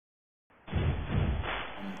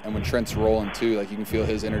And when Trent's rolling too, like you can feel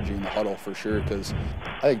his energy in the huddle for sure, because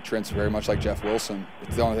I think Trent's very much like Jeff Wilson.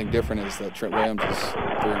 It's the only thing different is that Trent Williams is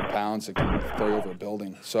 300 pounds. It can throw you over a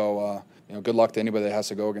building. So, good luck to anybody that has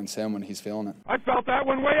to go against him when he's feeling it. I felt that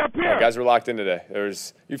one way up here. Yeah, guys were locked in today.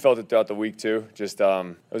 You felt it throughout the week too. Just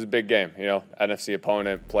it was a big game, NFC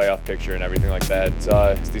opponent, playoff picture, and everything like that.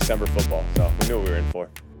 It's December football, so we knew what we were in for.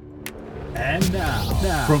 And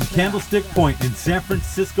now, from Candlestick Point in San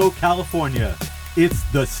Francisco, California, it's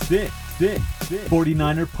the Stick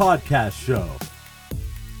 49er Podcast Show.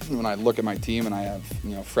 When I look at my team and I have,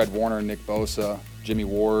 Fred Warner, Nick Bosa, Jimmy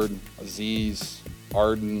Ward, Aziz,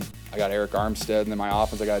 Arden, I got Eric Armstead, and then my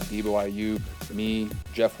offense I got Debo Ayuk, me,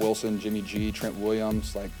 Jeff Wilson, Jimmy G, Trent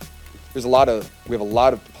Williams. Like, we have a lot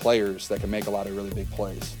of players that can make a lot of really big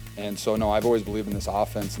plays. And so, no, I've always believed in this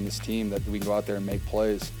offense and this team that we can go out there and make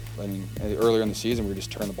plays. I mean, earlier in the season, we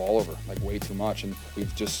just turned the ball over, like, way too much, and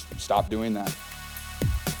we've just stopped doing that.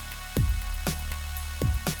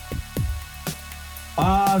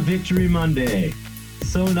 Victory Monday.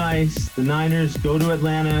 So nice. The Niners go to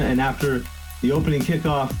Atlanta, and after the opening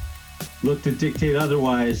kickoff looked to dictate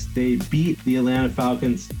otherwise, they beat the Atlanta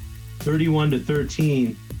Falcons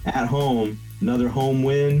 31-13 at home. Another home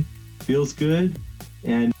win. Feels good.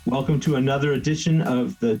 And welcome to another edition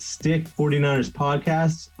of the Stick 49ers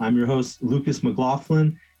podcast. I'm your host, Lucas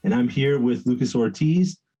McLaughlin, and I'm here with Lucas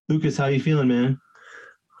Ortiz. Lucas, how you feeling, man?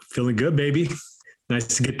 Feeling good, baby.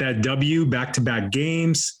 Nice to get that W, back-to-back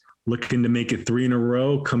games. Looking to make it 3 in a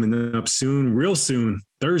row, coming up soon, real soon,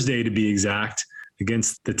 Thursday to be exact,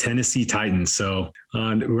 against the Tennessee Titans. So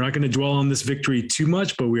we're not going to dwell on this victory too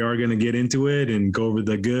much, but we are going to get into it and go over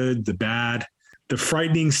the good, the bad, the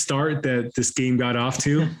frightening start that this game got off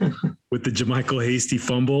to with the JaMycal Hasty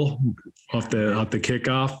fumble off the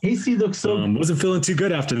kickoff. Hasty looks so wasn't feeling too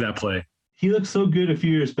good after that play. He looked so good a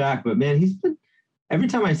few years back, but man, every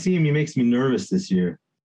time I see him, he makes me nervous this year.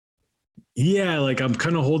 Yeah, like I'm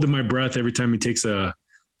kind of holding my breath every time he takes a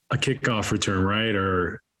kickoff return, right?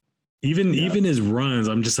 Or even his runs,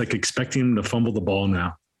 I'm just like expecting him to fumble the ball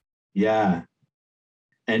now. Yeah.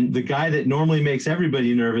 And the guy that normally makes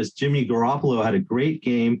everybody nervous, Jimmy Garoppolo, had a great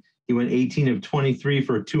game. He went 18 of 23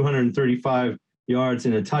 for 235 yards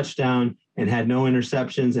and a touchdown and had no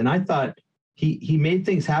interceptions. And I thought he made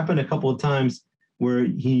things happen a couple of times where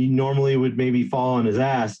he normally would maybe fall on his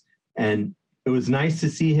ass. And it was nice to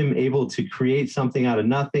see him able to create something out of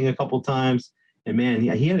nothing a couple of times. And man,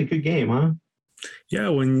 he had a good game, huh? Yeah,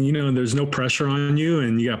 when there's no pressure on you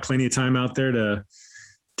and you got plenty of time out there to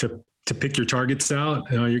pick your targets out,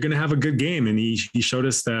 you're going to have a good game. And he showed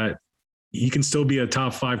us that he can still be a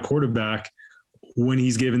top 5 quarterback when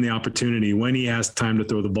he's given the opportunity, when he has time to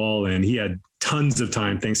throw the ball. And he had tons of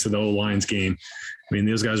time thanks to the O-Line's game. I mean,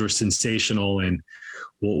 those guys were sensational, and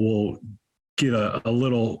we'll get a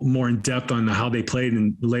little more in depth on how they played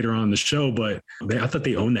later on in the show, but I thought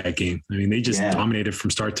they owned that game. I mean, they just dominated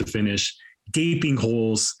from start to finish. Gaping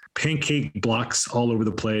holes, pancake blocks all over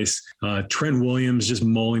the place. Trent Williams just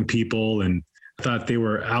mauling people, and I thought they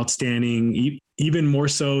were outstanding, even more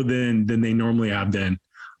so than they normally have been.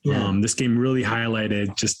 Yeah. This game really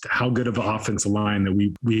highlighted just how good of an offensive line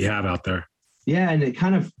that we have out there. Yeah, and it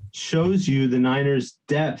kind of shows you the Niners'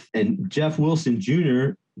 depth. And Jeff Wilson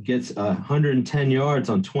Jr. gets 110 yards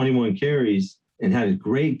on 21 carries and had a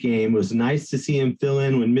great game. It was nice to see him fill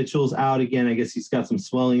in when Mitchell's out again. I guess he's got some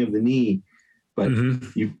swelling of the knee. But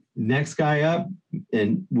you next guy up,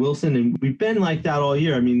 and Wilson, and we've been like that all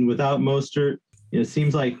year. I mean, without Mostert, it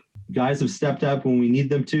seems like guys have stepped up when we need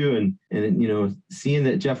them to. And seeing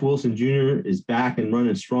that Jeff Wilson Jr. is back and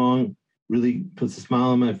running strong really puts a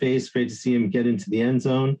smile on my face. Great to see him get into the end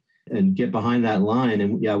zone and get behind that line.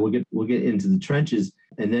 And yeah, we'll get into the trenches.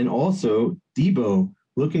 And then also Debo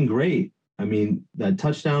looking great. I mean, that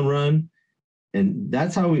touchdown run, and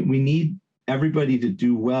that's how we need everybody to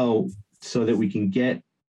do well so that we can get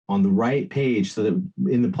on the right page, so that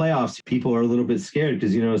in the playoffs, people are a little bit scared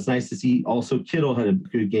because, it's nice to see also Kittle had a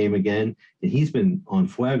good game again, and he's been on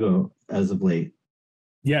fuego as of late.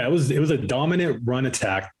 Yeah, it was a dominant run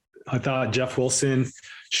attack. I thought Jeff Wilson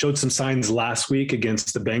showed some signs last week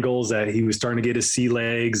against the Bengals that he was starting to get his sea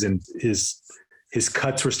legs, and his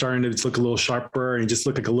cuts were starting to look a little sharper, and he just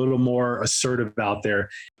looked like a little more assertive out there.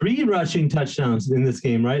 3 rushing touchdowns in this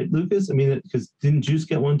game, right, Lucas? I mean, because didn't Juice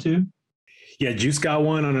get one too? Yeah, Juice got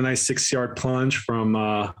one on a nice 6-yard plunge from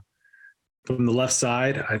the left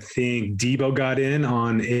side. I think Debo got in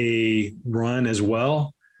on a run as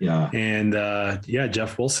well. Yeah. And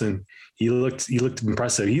Jeff Wilson, he looked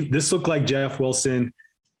impressive. This looked like Jeff Wilson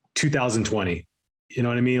 2020. You know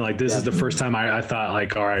what I mean? Like, this is the first time I thought,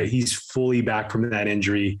 like, all right, he's fully back from that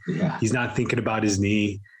injury. Yeah. He's not thinking about his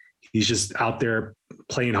knee. He's just out there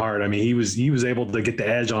playing hard. I mean, he was able to get the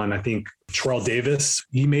edge on, I think, Terrell Davis.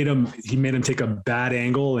 He made him take a bad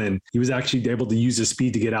angle, and he was actually able to use his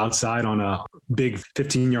speed to get outside on a big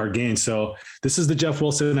 15-yard gain. So this is the Jeff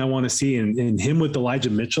Wilson I want to see, and him with Elijah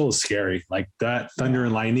Mitchell is scary. Like that thunder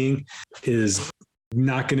and lightning is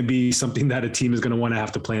not going to be something that a team is going to want to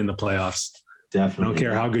have to play in the playoffs. Definitely. I don't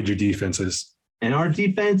care how good your defense is. And our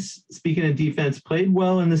defense, speaking of defense, played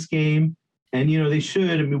well in this game. And, they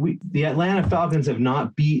should. I mean, the Atlanta Falcons have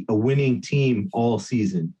not beat a winning team all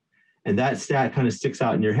season. And that stat kind of sticks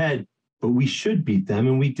out in your head. But we should beat them,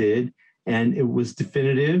 and we did. And it was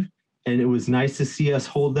definitive. And it was nice to see us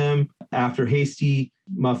hold them after Hasty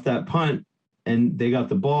muffed that punt. And they got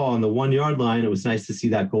the ball on the 1-yard line. It was nice to see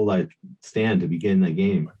that goal line stand to begin the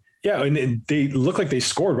game. Yeah, and they look like they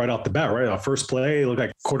scored right off the bat, right? Our first play, it looked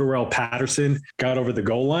like Cordarrelle Patterson got over the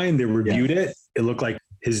goal line. They reviewed it. It looked like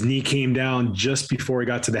his knee came down just before he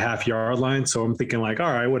got to the half-yard line. So I'm thinking like,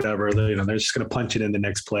 all right, whatever. They're just going to punch it in the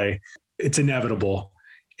next play. It's inevitable.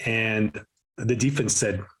 And the defense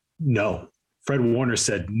said no. Fred Warner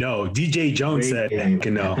said no. DJ Jones said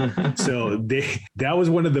no. So that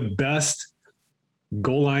was one of the best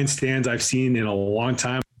goal line stands I've seen in a long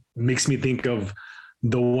time. Makes me think of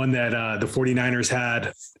the one that the 49ers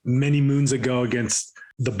had many moons ago against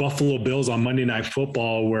the Buffalo Bills on Monday Night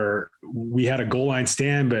Football, where we had a goal line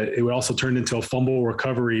stand, but it would also turn into a fumble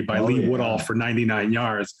recovery by Lee Woodall for 99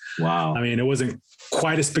 yards. Wow. I mean, it wasn't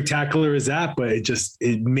quite as spectacular as that, but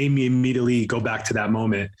it made me immediately go back to that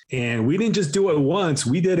moment. And we didn't just do it once.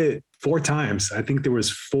 We did it 4 times. I think there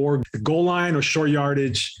was 4 goal line or short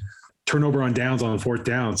yardage turnover on downs on 4th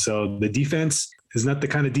down. So the defense is not the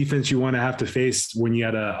kind of defense you want to have to face when you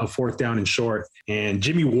had a 4th down and short. And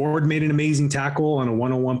Jimmy Ward made an amazing tackle on a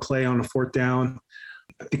 1-on-1 play on a 4th down.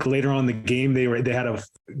 I think later on in the game, they had a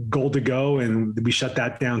goal to go, and we shut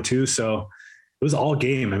that down too. So it was all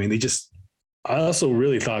game. I mean, I also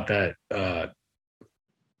really thought that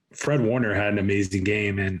Fred Warner had an amazing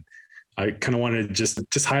game, and I kind of wanted to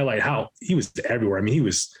just highlight how he was everywhere. I mean, he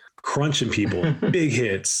was crunching people, big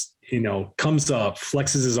hits, comes up,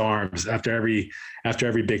 flexes his arms after every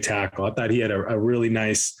big tackle. I thought he had a really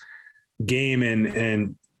nice game,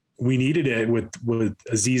 and we needed it with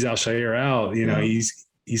Azeez Al-Shaair out.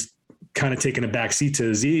 He's kind of taking a back seat to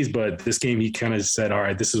Azeez, but this game he kind of said, all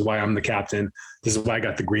right, this is why I'm the captain. This is why I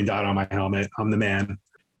got the green dot on my helmet. I'm the man.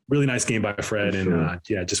 Really nice game by Fred. And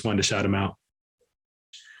just wanted to shout him out.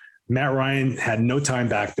 Matt Ryan had no time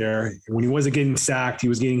back there. When he wasn't getting sacked, he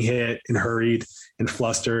was getting hit and hurried and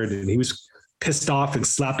flustered, and he was pissed off and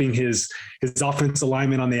slapping his offensive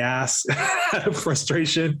lineman on the ass out of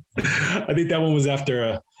frustration. I think that one was after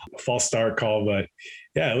a false start call, but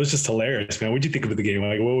yeah, it was just hilarious, man. What'd you think of the game?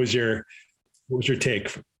 Like, what was your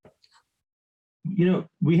take?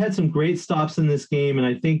 We had some great stops in this game, and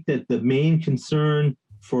I think that the main concern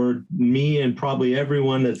for me and probably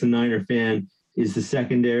everyone that's a Niner fan is the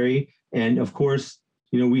secondary. And of course,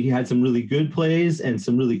 we had some really good plays and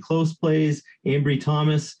some really close plays. Ambry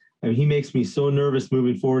Thomas, I mean, he makes me so nervous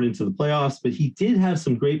moving forward into the playoffs, but he did have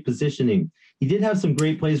some great positioning. He did have some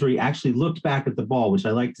great plays where he actually looked back at the ball, which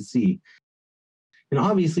I like to see. And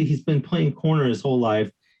obviously he's been playing corner his whole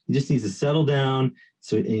life. He just needs to settle down.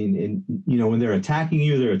 So, and when they're attacking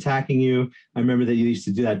you, they're attacking you. I remember that you used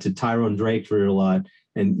to do that to Tyrone Drake for a lot.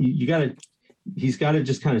 And he's got to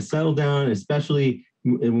just kind of settle down, especially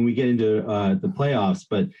when we get into the playoffs.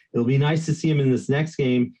 But it'll be nice to see him in this next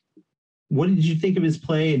game. What did you think of his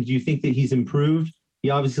play, and do you think that he's improved? He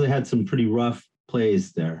obviously had some pretty rough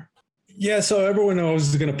plays there. Yeah, so everyone knows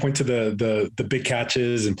is going to point to the big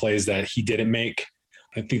catches and plays that he didn't make.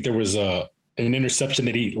 I think there was an interception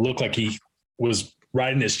that he looked like he was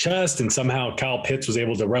right in his chest, and somehow Kyle Pitts was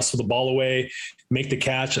able to wrestle the ball away, make the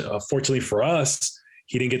catch. Fortunately for us,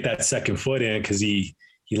 he didn't get that second foot in because he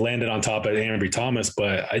landed on top of Ambry Thomas.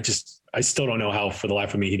 But I still don't know how, for the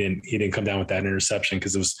life of me, he didn't come down with that interception,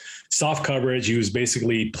 because it was soft coverage. He was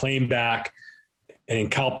basically playing back,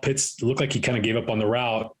 and Kyle Pitts looked like he kind of gave up on the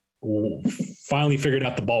route. Finally figured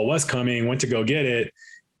out the ball was coming, went to go get it.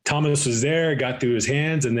 Thomas was there, got through his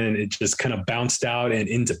hands, and then it just kind of bounced out and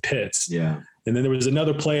into Pitts. Yeah. And then there was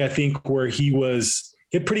another play, I think, where he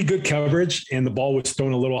had pretty good coverage, and the ball was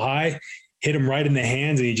thrown a little high, hit him right in the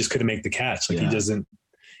hands, and he just couldn't make the catch. He doesn't,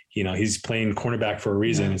 he's playing cornerback for a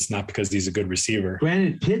reason. Yeah. It's not because he's a good receiver.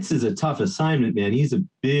 Granted, Pitts is a tough assignment, man. He's a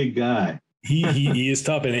big guy. He is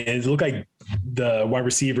tough, and it looked like the wide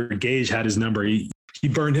receiver Gage had his number. He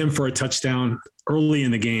burned him for a touchdown early in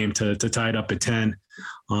the game to tie it up at 10.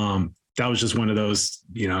 That was just one of those,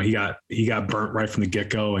 he got burnt right from the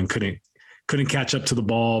get-go and couldn't couldn't catch up to the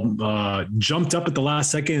ball, jumped up at the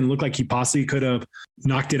last second and looked like he possibly could have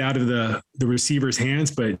knocked it out of the receiver's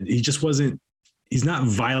hands, but he's not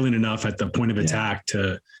violent enough at the point of attack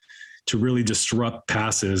to really disrupt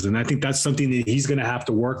passes. And I think that's something that he's going to have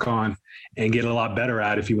to work on and get a lot better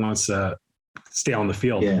at if he wants to stay on the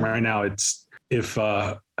field. Yeah. Right now, it's if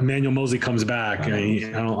Emmanuel Mosley comes back, I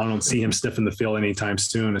don't see him sniffing the field anytime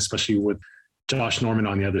soon, especially with Josh Norman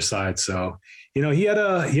on the other side. So, he had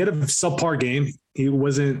a subpar game. He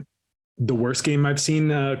wasn't the worst game I've seen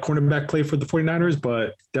cornerback play for the 49ers,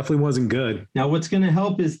 but definitely wasn't good. Now, what's going to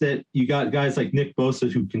help is that you got guys like Nick Bosa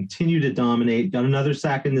who continue to dominate, got another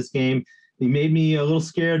sack in this game. He made me a little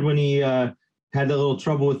scared when he had a little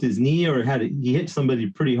trouble with his knee, or he hit somebody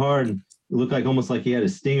pretty hard. It looked like almost like he had a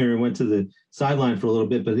stinger and went to the sideline for a little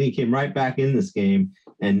bit, but then he came right back in this game.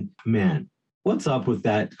 And man, what's up with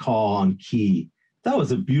that call on Key? That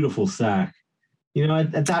was a beautiful sack.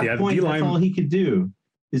 At that point, that's all he could do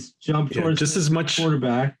is jump towards just as much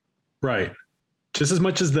quarterback. Right. Just as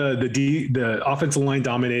much as the offensive line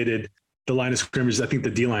dominated the line of scrimmage, I think the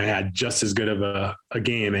D-line had just as good of a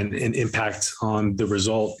game and impact on the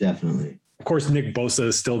result. Definitely. Of course, Nick Bosa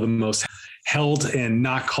is still the most held and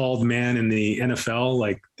not called man in the NFL.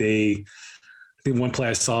 I think one play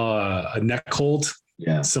I saw a neck hold,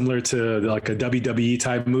 similar to like a WWE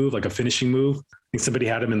type move, like a finishing move. I think somebody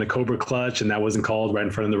had him in the Cobra clutch and that wasn't called right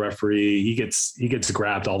in front of the referee. He gets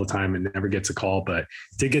grabbed all the time and never gets a call, but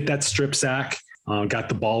did get that strip sack. Got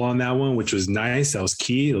the ball on that one, which was nice. That was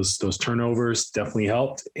key. Those turnovers definitely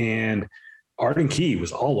helped. And Arden Key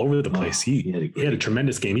was all over the place. He had a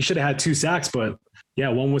tremendous game. He should have had 2 sacks, but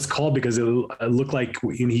one was called because it looked like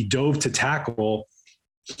when he dove to tackle,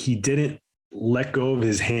 he didn't let go of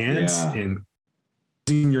his hands and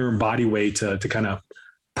using your body weight to kind of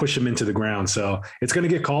push him into the ground. So it's going to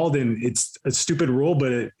get called, and it's a stupid rule,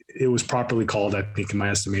 but it was properly called, I think, in my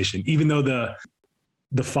estimation, even though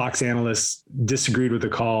the Fox analysts disagreed with the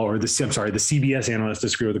call, or the CBS analysts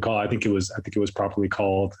disagreed with the call. I think it was properly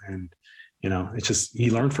called. And, it's just, he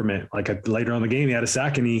learned from it. Like later on in the game, he had a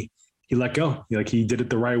sack and he let go. He did it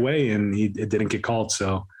the right way and it didn't get called.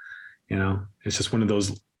 So, it's just one of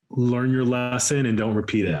those learn your lesson and don't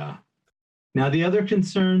repeat it. Yeah. Now, the other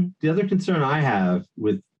concern I have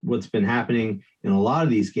with what's been happening in a lot of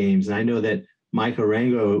these games, and I know that Mike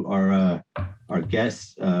Arango, our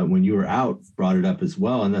guest, when you were out, brought it up as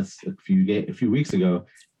well, and that's a few weeks ago,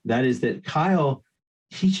 that is that Kyle,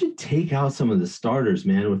 he should take out some of the starters,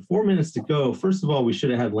 man. With 4 minutes to go, first of all, we should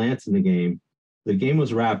have had Lance in the game. The game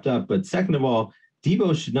was wrapped up, but second of all,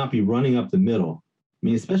 Debo should not be running up the middle. I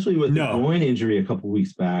mean, especially with the groin injury a couple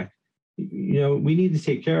weeks back. We need to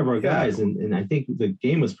take care of our guys, and I think the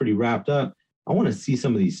game was pretty wrapped up. I want to see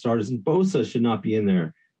some of these starters, and Bosa should not be in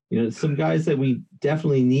there. Some guys that we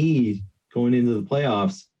definitely need going into the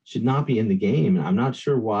playoffs should not be in the game. And I'm not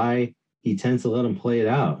sure why he tends to let them play it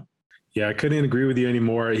out. Yeah, I couldn't agree with you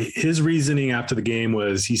anymore. His reasoning after the game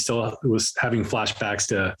was he still was having flashbacks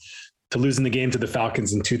to losing the game to the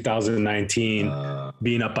Falcons in 2019,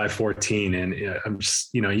 being up by 14. And I'm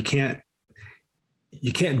just, you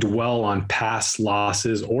can't dwell on past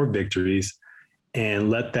losses or victories and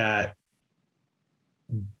let that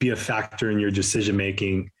be a factor in your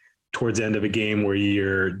decision-making towards the end of a game where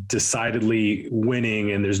you're decidedly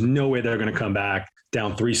winning and there's no way they're going to come back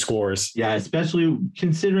down 3 scores. Yeah, especially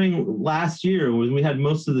considering last year when we had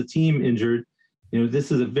most of the team injured.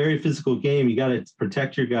 This is a very physical game. You got to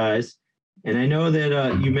protect your guys. And I know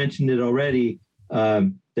that you mentioned it already,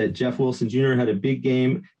 that Jeff Wilson Jr. had a big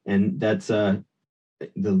game, and that's the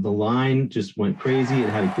line just went crazy. It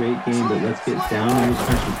had a great game, but let's get down in the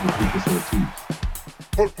trenches with Lucas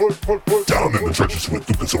Ortiz. Down in the trenches with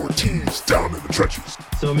Lucas Ortiz. Down in the trenches.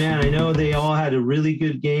 So, man, I know they all had a really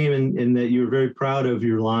good game and that you were very proud of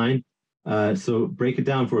your line. So break it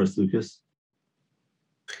down for us, Lucas.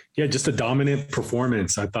 Yeah, just a dominant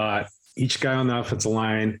performance. I thought each guy on the offensive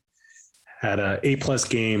line had a A+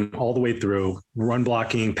 game all the way through. Run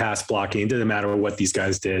blocking, pass blocking, didn't matter what these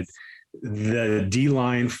guys did. The D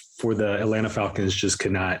line for the Atlanta Falcons just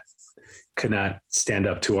could not stand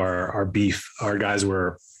up to our beef. Our guys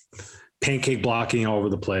were pancake blocking all over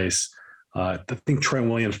the place. I think Trent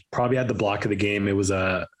Williams probably had the block of the game. It was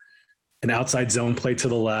an outside zone play to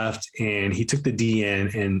the left, and he took the D in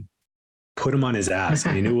and put him on his ass.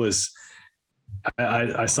 I mean, it was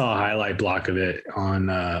I saw a highlight block of it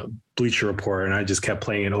on Bleacher Report, and I just kept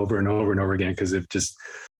playing it over and over and over again because it just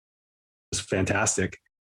was fantastic.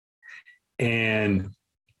 And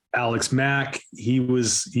Alex Mack, he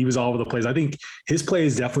was all over the place. I think his play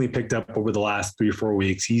has definitely picked up over the last 3 or 4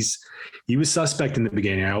 weeks. He was suspect in the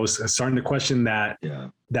beginning. I was starting to question that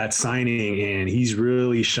signing, and he's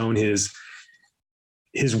really shown his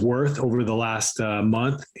worth over the last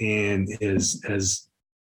month, and has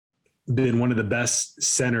been one of the best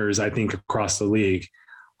centers, I think, across the league.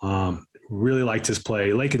 Really liked his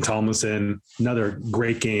play. Laken Tomlinson, another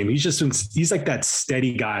great game. He's like that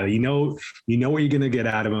steady guy. You know what you're going to get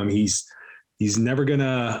out of him. He's never going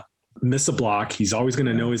to miss a block. He's always going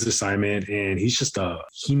to know his assignment, and he's just a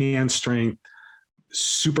He-Man strength,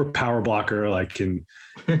 super power blocker. Like, can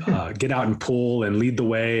get out and pull and lead the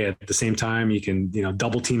way at the same time. You can,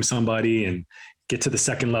 double team somebody and get to the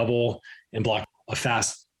second level and block a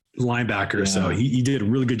fast linebacker. Yeah. So he did a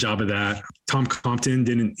really good job of that. Tom Compton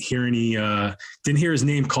didn't hear his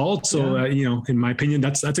name called. So, in my opinion,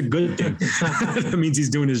 that's a good thing. That means he's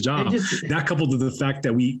doing his job. That coupled with the fact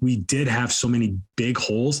that we did have so many big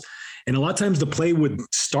holes, and a lot of times the play would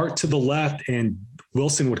start to the left and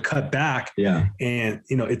Wilson would cut back. Yeah. And,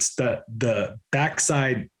 it's the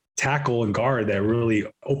backside tackle and guard that really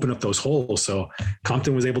open up those holes. So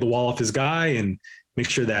Compton was able to wall off his guy and make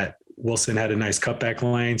sure that Wilson had a nice cutback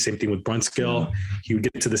line. Same thing with Brunskill. Yeah. He would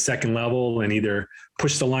get to the second level and either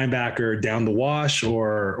push the linebacker down the wash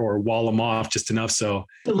or wall him off just enough. So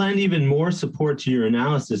to lend even more support to your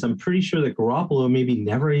analysis, I'm pretty sure that Garoppolo maybe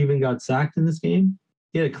never even got sacked in this game.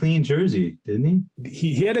 He had a clean jersey, didn't he?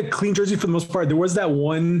 He had a clean jersey for the most part. There was that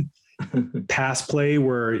one pass play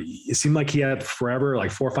where it seemed like he had forever, like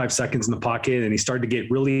 4 or 5 seconds in the pocket, and he started to get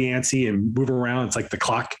really antsy and move around. It's like the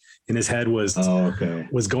clock in his head was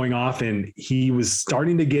going off, and he was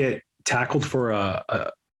starting to get tackled for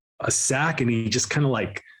a sack, and he just kind of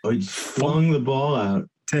like he flung the ball out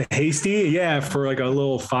to Hasty, for like a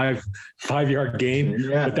little 5-yard gain.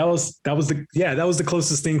 Yeah. But that was the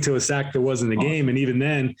closest thing to a sack there was in the game, and even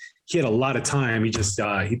then he had a lot of time. He just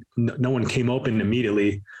no one came open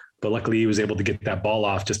immediately, but luckily he was able to get that ball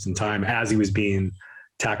off just in time as he was being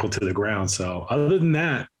tackled to the ground. So other than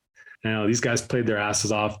that, these guys played their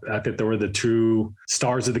asses off. I think they were the true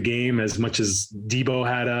stars of the game, as much as Debo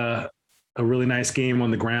had a really nice game on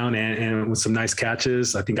the ground and with some nice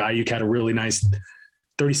catches. I think Ayuk had a really nice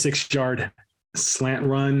 36-yard slant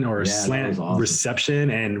run or slant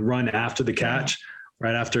reception and run after the catch,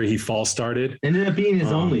 right after he false started. Ended up being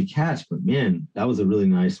his only catch, but man, that was a really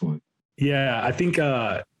nice one. Yeah, I think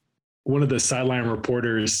one of the sideline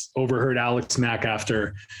reporters overheard Alex Mack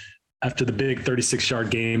after the big 36-yard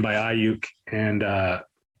game by Ayuk and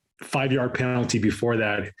 5-yard penalty before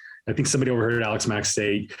that. I think somebody overheard Alex Mack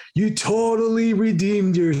say, "You totally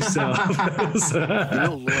redeemed yourself."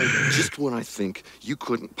 Lloyd, just when I think you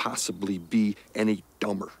couldn't possibly be any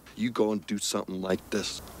dumber, you go and do something like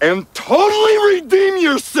this and totally redeem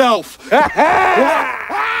yourself.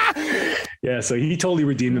 Yeah, so he totally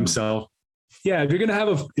redeemed himself. Yeah, if you're gonna have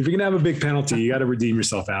a big penalty, you got to redeem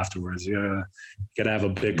yourself afterwards. You got to have a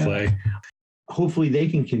big play. Hopefully, they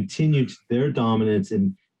can continue their dominance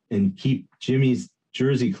and keep Jimmy's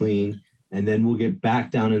jersey clean, and then we'll get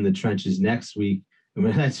back down in the trenches next week. I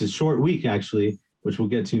mean, that's a short week actually, which we'll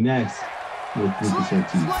get to next with Lucas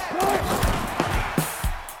Ortiz.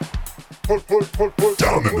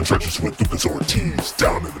 Down in the trenches with Lucas Ortiz.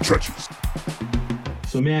 Down in the trenches.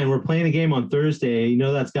 So, man, we're playing a game on Thursday.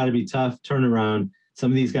 That's got to be tough turnaround. Some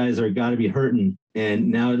of these guys are got to be hurting. And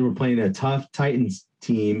now we're playing a tough Titans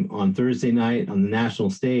team on Thursday night on the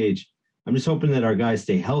national stage. I'm just hoping that our guys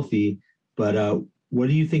stay healthy. But what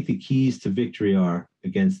do you think the keys to victory are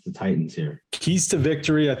against the Titans here? Keys to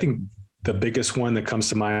victory, I think the biggest one that comes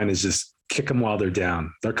to mind is just kick them while they're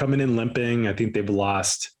down. They're coming in limping. I think they've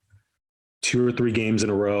lost 2 or 3 games in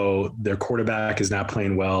a row. Their quarterback is not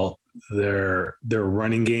playing well. Their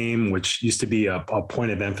running game, which used to be a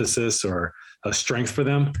point of emphasis or a strength for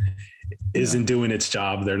them, isn't doing its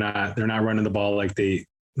job. They're not running the ball like they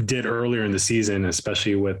did earlier in the season,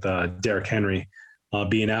 especially with Derrick Henry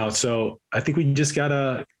being out. So I think we just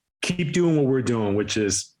gotta keep doing what we're doing, which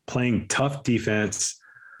is playing tough defense,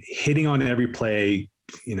 hitting on every play,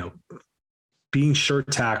 being sure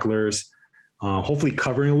tacklers, hopefully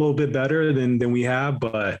covering a little bit better than we have,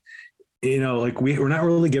 but we're not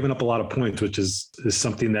really giving up a lot of points, which is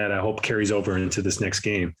something that I hope carries over into this next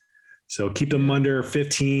game. So keep them under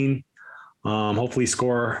 15, hopefully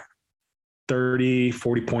score 30,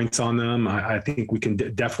 40 points on them. I think we can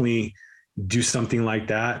definitely do something like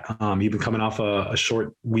that. Even coming off a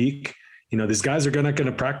short week, these guys are going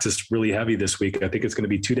to practice really heavy this week. I think it's going to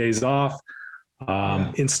be 2 days off,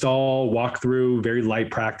 install, walk through, very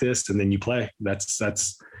light practice, and then you play.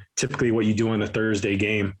 That's typically what you do on a Thursday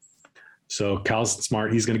game. So Cal's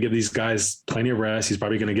smart. He's going to give these guys plenty of rest. He's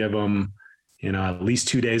probably going to give them, at least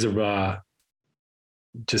 2 days of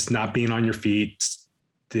just not being on your feet,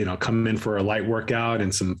 come in for a light workout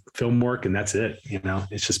and some film work, and that's it.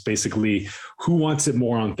 It's just basically who wants it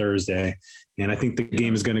more on Thursday. And I think the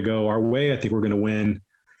game is going to go our way. I think we're going to win,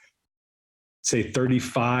 say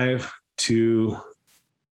 35-16,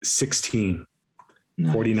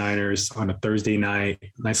 nice. 49ers on a Thursday night.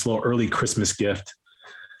 Nice little early Christmas gift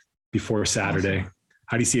before Saturday. Awesome.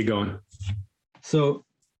 How do you see it going? So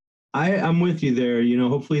I'm with you there.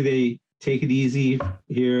 Hopefully they take it easy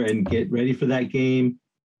here and get ready for that game.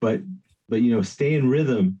 But stay in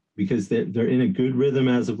rhythm, because they're in a good rhythm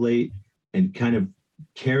as of late, and kind of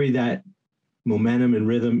carry that momentum and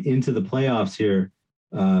rhythm into the playoffs here,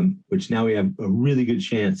 which now we have a really good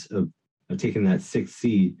chance of taking that 6th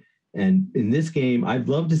seed. And in this game, I'd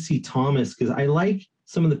love to see Thomas, because I like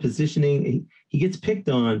some of the positioning. He gets picked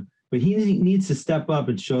on, but he needs to step up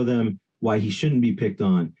and show them why he shouldn't be picked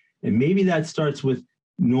on. And maybe that starts with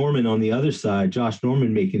Norman on the other side, Josh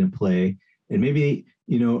Norman making a play. And maybe,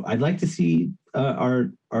 I'd like to see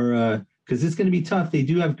our because it's going to be tough. They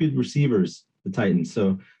do have good receivers, the Titans.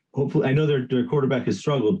 So hopefully, I know their quarterback has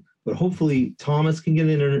struggled, but hopefully Thomas can get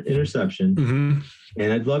an interception. Mm-hmm.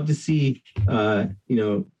 And I'd love to see,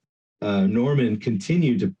 Norman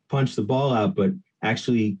continue to punch the ball out, but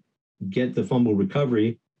actually get the fumble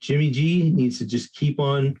recovery. Jimmy G needs to just keep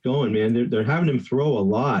on going, man. They're having him throw a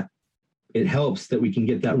lot. It helps that we can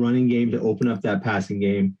get that running game to open up that passing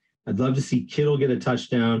game. I'd love to see Kittle get a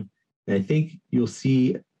touchdown. And I think you'll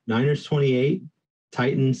see Niners 28,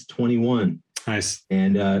 Titans 21. Nice.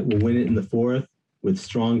 And we'll win it in the 4th with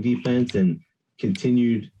strong defense and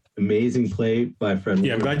continued amazing play by Fred Warner.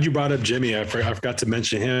 Yeah, I'm glad you brought up Jimmy. I forgot to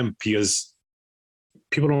mention him, because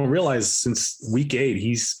people don't realize since week 8,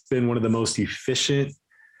 he's been one of the most efficient,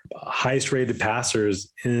 highest rated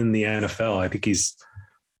passers in the NFL. I think he's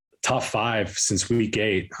top 5 since week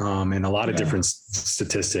 8, and a lot of different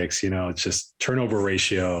statistics. It's just turnover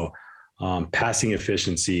ratio, passing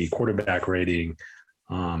efficiency, quarterback rating,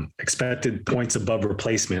 expected points above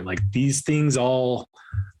replacement. Like, these things all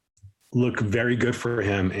look very good for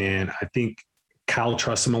him. And I think Cal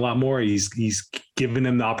trusts him a lot more. He's given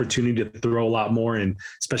him the opportunity to throw a lot more, and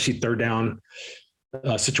especially third down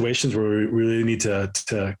situations where we really need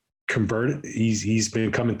to convert. He's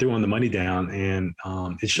been coming through on the money down, and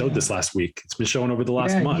it showed this last week. It's been showing over the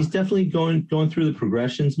last month. He's definitely going through the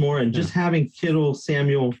progressions more, and just having Kittle,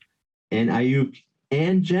 Samuel, and Ayuk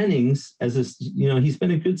and Jennings as he's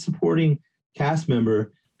been a good supporting cast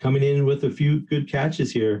member coming in with a few good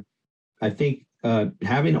catches here. I think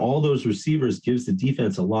having all those receivers gives the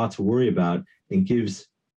defense a lot to worry about, and gives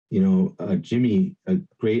Jimmy a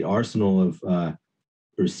great arsenal of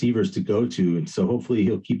receivers to go to. And so hopefully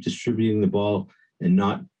he'll keep distributing the ball and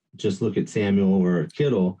not just look at Samuel or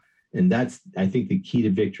Kittle. And that's, I think, the key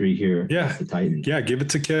to victory here. Yeah. The Titans. Yeah. Give it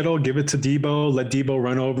to Kittle, give it to Debo, let Debo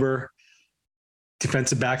run over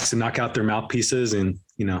defensive backs and knock out their mouthpieces and,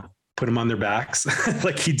 put them on their backs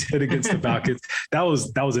like he did against the Falcons. That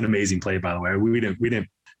was an amazing play, by the way. We didn't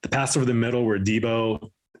the pass over the middle where Debo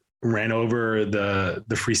ran over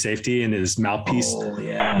the free safety and his mouthpiece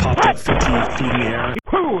popped up 15 feet in the air.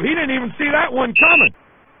 Ooh, he didn't even see that one coming.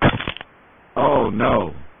 Oh,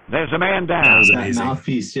 no. There's a man down. That was amazing. That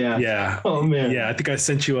mouthpiece, yeah. Yeah. Oh, man. Yeah, I think I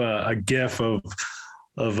sent you a GIF of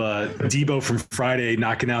Debo from Friday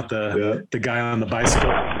knocking out the guy on the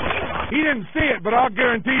bicycle. He didn't see it, but I'll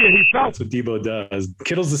guarantee you he felt it. That's what Debo does.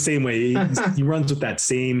 Kittle's the same way. He runs with that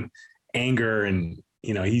same anger, and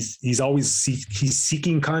he's always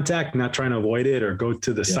seeking contact, not trying to avoid it or go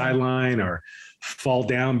to the sideline or fall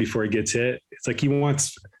down before he gets hit. It's like he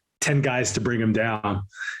wants 10 guys to bring him down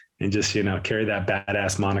and just carry that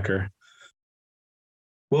badass moniker.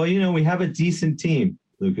 Well, we have a decent team,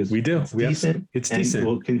 Lucas. We do. It's decent. It's decent.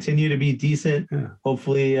 We'll continue to be decent. Yeah.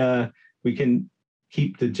 Hopefully, we can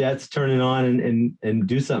keep the Jets turning on and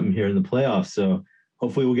do something here in the playoffs. So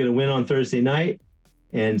hopefully we'll get a win on Thursday night.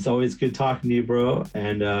 And it's always good talking to you, bro.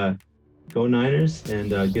 And go Niners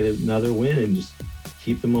and get another win and just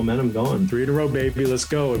keep the momentum going. 3 in a row, baby. Let's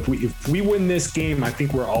go. If we win this game, I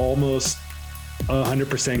think we're almost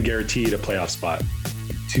 100% guaranteed a playoff spot.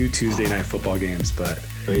 2 Tuesday night football games, but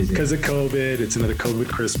because of COVID, it's another COVID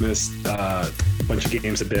Christmas. A bunch of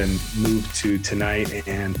games have been moved to tonight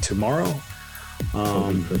and tomorrow.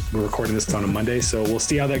 We're recording this on a Monday, so we'll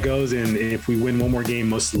see how that goes. And if we win one more game,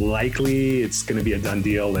 most likely it's going to be a done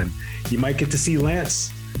deal. And you might get to see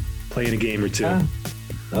Lance play in a game or two. Yeah,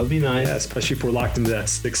 that would be nice. Yeah, especially if we're locked into that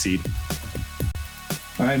 6th seed.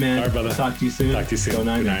 All right, man. All right, brother. Talk to you soon. Go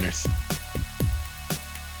Niners.